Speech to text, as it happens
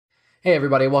Hey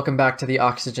everybody, welcome back to the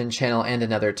Oxygen channel and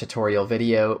another tutorial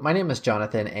video. My name is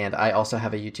Jonathan and I also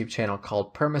have a YouTube channel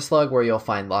called Permaslug where you'll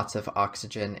find lots of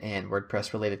Oxygen and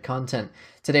WordPress related content.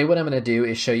 Today what I'm going to do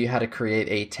is show you how to create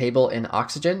a table in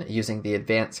Oxygen using the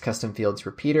Advanced Custom Fields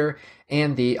Repeater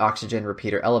and the Oxygen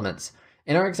Repeater elements.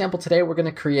 In our example today, we're going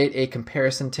to create a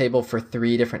comparison table for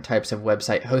 3 different types of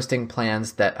website hosting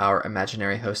plans that our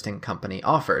imaginary hosting company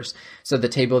offers. So the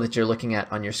table that you're looking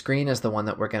at on your screen is the one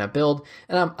that we're going to build,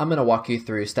 and I'm going to walk you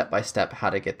through step by step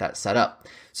how to get that set up.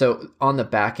 So on the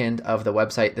back end of the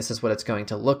website, this is what it's going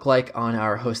to look like. On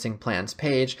our hosting plans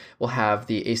page, we'll have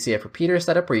the ACF repeater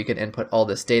set up where you can input all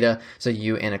this data so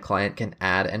you and a client can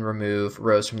add and remove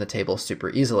rows from the table super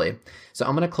easily. So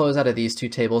I'm going to close out of these 2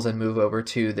 tables and move over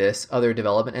to this other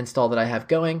development install that I have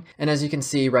going. And as you can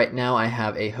see right now, I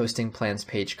have a hosting plans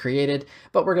page created,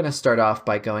 but we're going to start off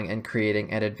by going and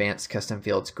creating an Advanced Custom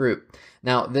Fields group.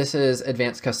 Now this is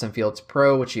Advanced Custom Fields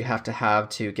Pro, which you have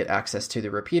to get access to the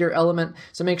repeater element.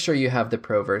 So make sure you have the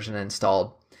Pro version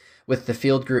installed. With the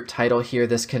field group title here,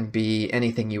 this can be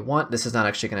anything you want. This is not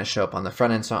actually going to show up on the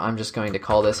front end, so I'm just going to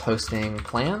call this Hosting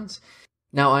Plans.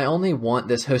 Now I only want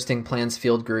this Hosting Plans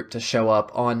field group to show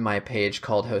up on my page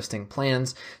called Hosting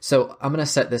Plans. So I'm going to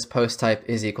set this post type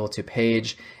is equal to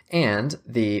page, and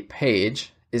the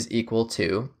page is equal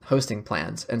to hosting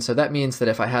plans. And so that means that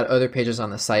if I had other pages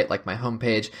on the site, like my home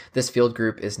page, this field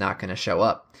group is not going to show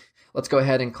up. Let's go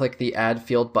ahead and click the Add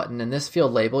Field button. In this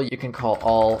field label, you can call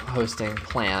all hosting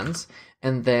plans.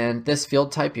 And then this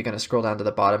field type, you're going to scroll down to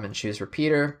the bottom and choose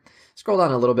repeater. Scroll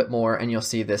down a little bit more and you'll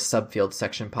see this subfield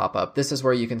section pop up. This is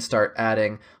where you can start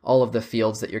adding all of the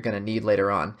fields that you're going to need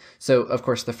later on. So of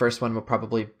course, the first one will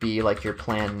probably be like your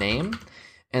plan name.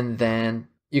 And then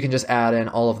you can just add in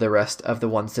all of the rest of the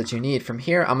ones that you need. From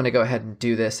here, I'm going to go ahead and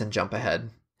do this and jump ahead.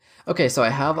 Okay, so I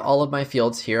have all of my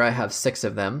fields here. I have 6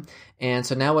 of them. And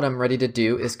so now what I'm ready to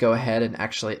do is go ahead and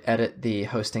actually edit the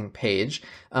hosting page.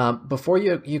 Before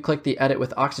you click the Edit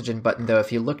with Oxygen button, though,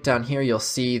 if you look down here, you'll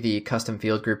see the custom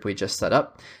field group we just set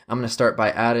up. I'm going to start by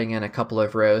adding in a couple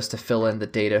of rows to fill in the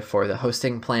data for the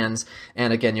hosting plans.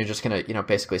 And again, you're just going to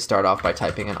basically start off by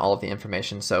typing in all of the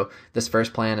information. So this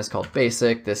first plan is called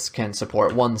Basic. This can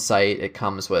support 1 site. It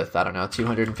comes with, I don't know,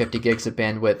 250 gigs of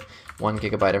bandwidth, 1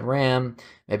 gigabyte of RAM,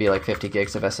 maybe like 50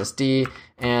 gigs of SSD,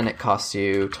 and it costs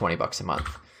you $20 a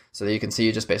month. So that you can see,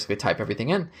 you just basically type everything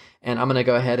in. And I'm going to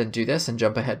go ahead and do this and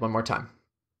jump ahead one more time.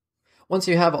 Once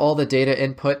you have all the data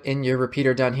input in your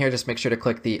repeater down here, just make sure to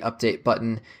click the Update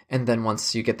button. And then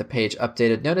once you get the page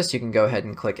updated, notice you can go ahead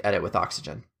and click Edit with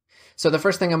Oxygen. So the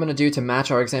first thing I'm going to do to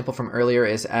match our example from earlier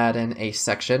is add in a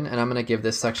section. And I'm going to give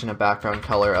this section a background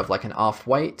color of like an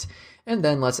off-white. And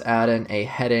then let's add in a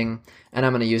heading, and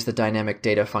I'm going to use the dynamic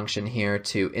data function here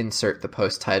to insert the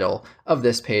post title of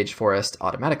this page for us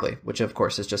automatically, which of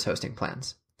course is just hosting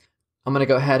plans. I'm going to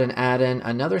go ahead and add in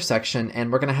another section,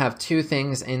 and we're going to have 2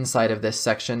 things inside of this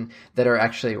section that are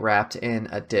actually wrapped in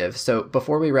a div. So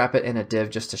before we wrap it in a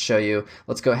div, just to show you,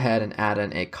 let's go ahead and add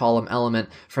in a column element.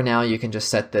 For now, you can just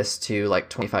set this to like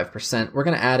 25%. We're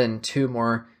going to add in two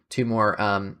more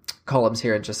columns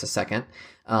here in just a second.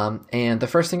 And the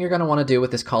first thing you're going to want to do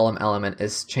with this column element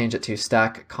is change it to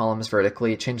stack columns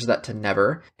vertically, change that to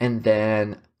never. And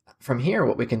then from here,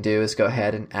 what we can do is go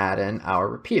ahead and add in our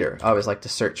repeater. I always like to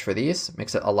search for these,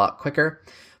 makes it a lot quicker.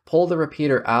 Pull the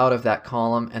repeater out of that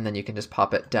column, and then you can just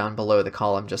pop it down below the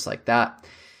column just like that.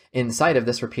 Inside of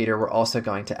this repeater, we're also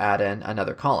going to add in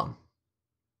another column.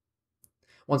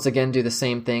 Once again, do the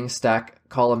same thing, stack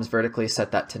columns vertically,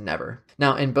 set that to never.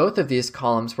 Now in both of these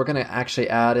columns, we're going to actually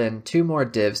add in 2 more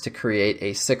divs to create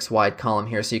a 6 wide column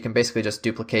here. So you can basically just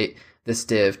duplicate this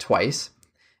div twice.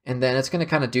 And then it's going to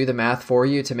kind of do the math for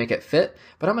you to make it fit.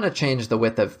 But I'm going to change the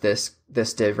width of this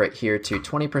div right here to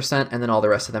 20%, and then all the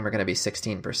rest of them are going to be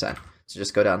 16%. So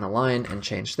just go down the line and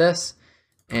change this.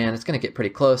 And it's going to get pretty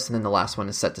close, and then the last one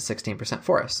is set to 16%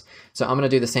 for us. So I'm going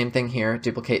to do the same thing here,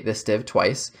 duplicate this div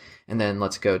twice, and then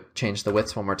let's go change the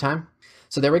widths one more time.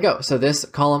 So there we go. So this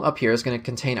column up here is going to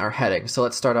contain our heading. So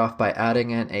let's start off by adding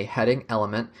in a heading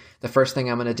element. The first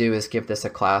thing I'm going to do is give this a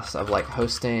class of like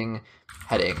hosting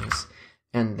headings.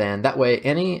 And then that way,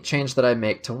 any change that I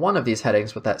make to one of these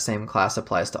headings with that same class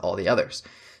applies to all the others.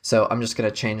 So I'm just going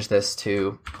to change this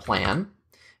to plan.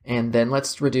 And then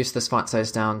let's reduce this font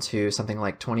size down to something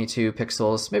like 22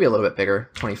 pixels, maybe a little bit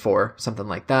bigger, 24, something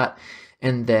like that.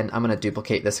 And then I'm going to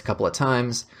duplicate this a couple of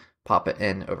times, pop it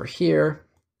in over here.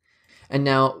 And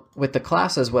now with the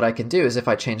classes, what I can do is if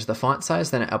I change the font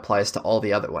size, then it applies to all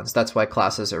the other ones. That's why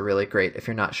classes are really great if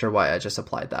you're not sure why I just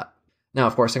applied that. Now,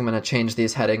 of course, I'm going to change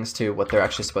these headings to what they're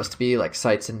actually supposed to be, like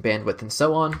sites and bandwidth and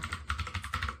so on.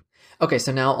 Okay,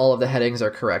 so now all of the headings are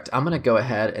correct. I'm going to go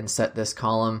ahead and set this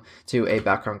column to a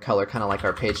background color, kind of like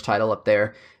our page title up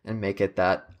there, and make it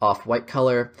that off-white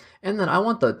color. And then I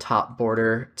want the top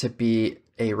border to be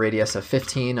a radius of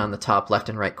 15 on the top left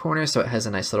and right corner, so it has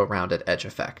a nice little rounded edge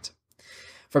effect.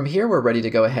 From here, we're ready to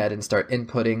go ahead and start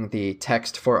inputting the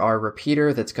text for our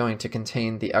repeater that's going to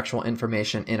contain the actual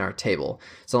information in our table.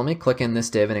 So let me click in this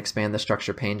div and expand the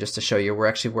structure pane just to show you we're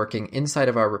actually working inside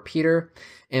of our repeater,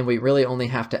 and we really only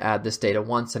have to add this data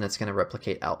once and it's going to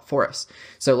replicate out for us.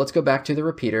 So let's go back to the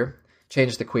repeater,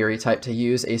 change the query type to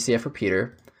use ACF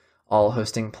repeater, all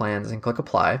hosting plans, and click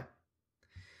apply.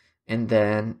 And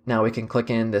then now we can click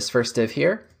in this first div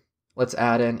here. Let's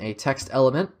add in a text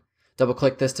element. Double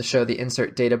click this to show the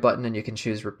insert data button, and you can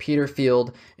choose repeater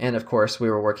field. And of course, we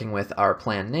were working with our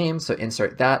plan name, so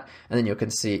insert that, and then you can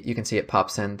see it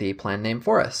pops in the plan name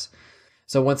for us.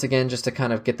 So once again, just to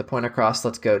kind of get the point across,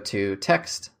 let's go to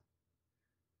text,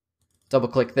 double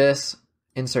click this,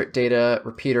 insert data,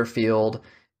 repeater field,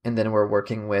 and then we're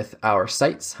working with our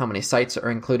sites, how many sites are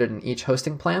included in each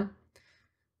hosting plan.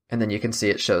 And then you can see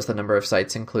it shows the number of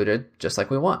sites included just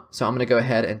like we want. So I'm going to go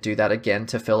ahead and do that again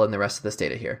to fill in the rest of this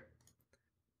data here.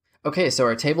 Okay, so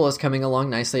our table is coming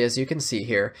along nicely, as you can see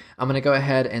here. I'm going to go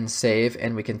ahead and save,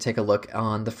 and we can take a look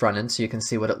on the front end so you can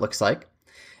see what it looks like.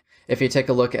 If you take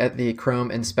a look at the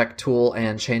Chrome Inspect tool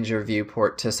and change your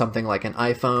viewport to something like an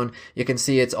iPhone, you can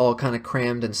see it's all kind of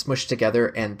crammed and smushed together,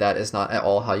 and that is not at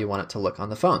all how you want it to look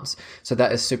on the phones. So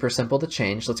that is super simple to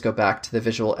change. Let's go back to the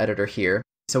visual editor here.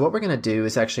 So what we're going to do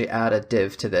is actually add a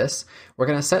div to this. We're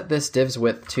going to set this div's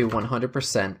width to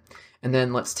 100%, and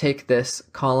then let's take this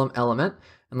column element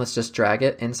and let's just drag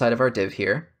it inside of our div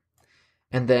here.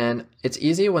 And then it's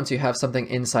easy once you have something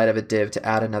inside of a div to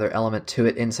add another element to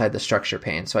it inside the structure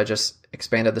pane. So I just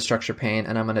expanded the structure pane,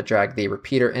 and I'm going to drag the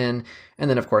repeater in. And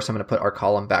then of course I'm going to put our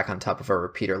column back on top of our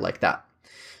repeater like that.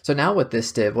 So now with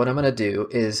this div, what I'm going to do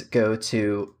is go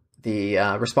to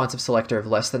the responsive selector of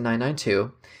less than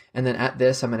 992. And then at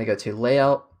this, I'm going to go to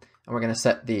layout, and we're going to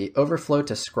set the overflow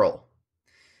to scroll.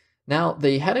 Now,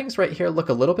 the headings right here look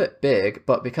a little bit big,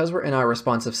 but because we're in our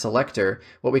responsive selector,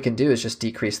 what we can do is just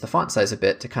decrease the font size a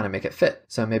bit to kind of make it fit.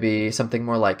 So maybe something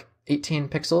more like 18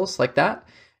 pixels like that.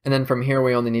 And then from here,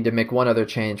 we only need to make one other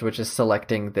change, which is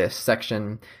selecting this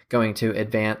section, going to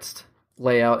advanced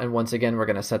layout. And once again, we're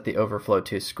going to set the overflow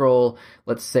to scroll.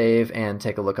 Let's save and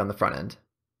take a look on the front end.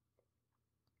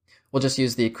 We'll just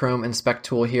use the Chrome Inspect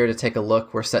tool here to take a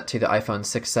look. We're set to the iPhone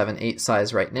 6, 7, 8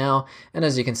 size right now. And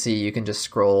as you can see, you can just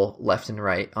scroll left and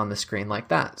right on the screen like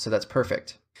that. So that's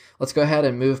perfect. Let's go ahead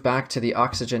and move back to the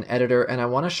Oxygen editor. And I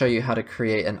want to show you how to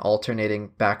create an alternating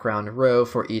background row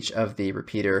for each of the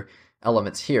repeater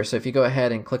elements here. So if you go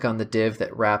ahead and click on the div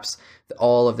that wraps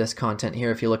all of this content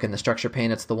here, if you look in the structure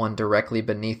pane, it's the one directly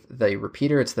beneath the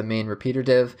repeater. It's the main repeater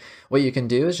div. What you can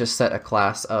do is just set a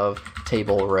class of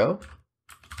table row.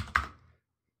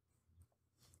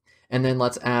 And then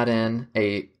let's add in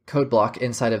a code block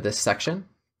inside of this section.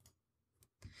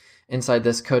 Inside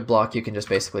this code block, you can just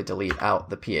basically delete out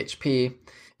the PHP.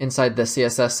 Inside the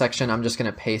CSS section, I'm just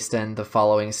going to paste in the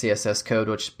following CSS code,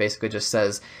 which basically just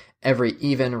says every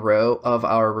even row of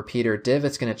our repeater div,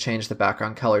 it's going to change the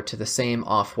background color to the same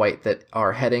off-white that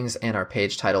our headings and our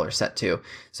page title are set to.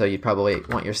 So you'd probably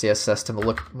want your CSS to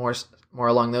look more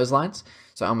along those lines.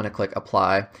 So I'm going to click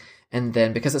apply. And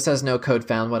then because it says no code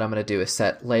found, what I'm going to do is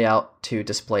set layout to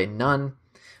display none.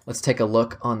 Let's take a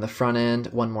look on the front end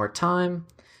one more time.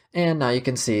 And now you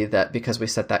can see that because we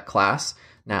set that class,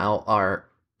 now our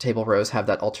table rows have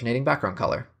that alternating background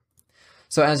color.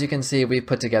 So as you can see, we've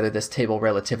put together this table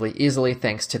relatively easily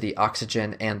thanks to the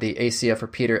Oxygen and the ACF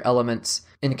repeater elements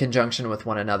in conjunction with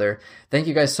one another. Thank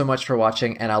you guys so much for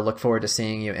watching, and I'll look forward to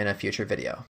seeing you in a future video.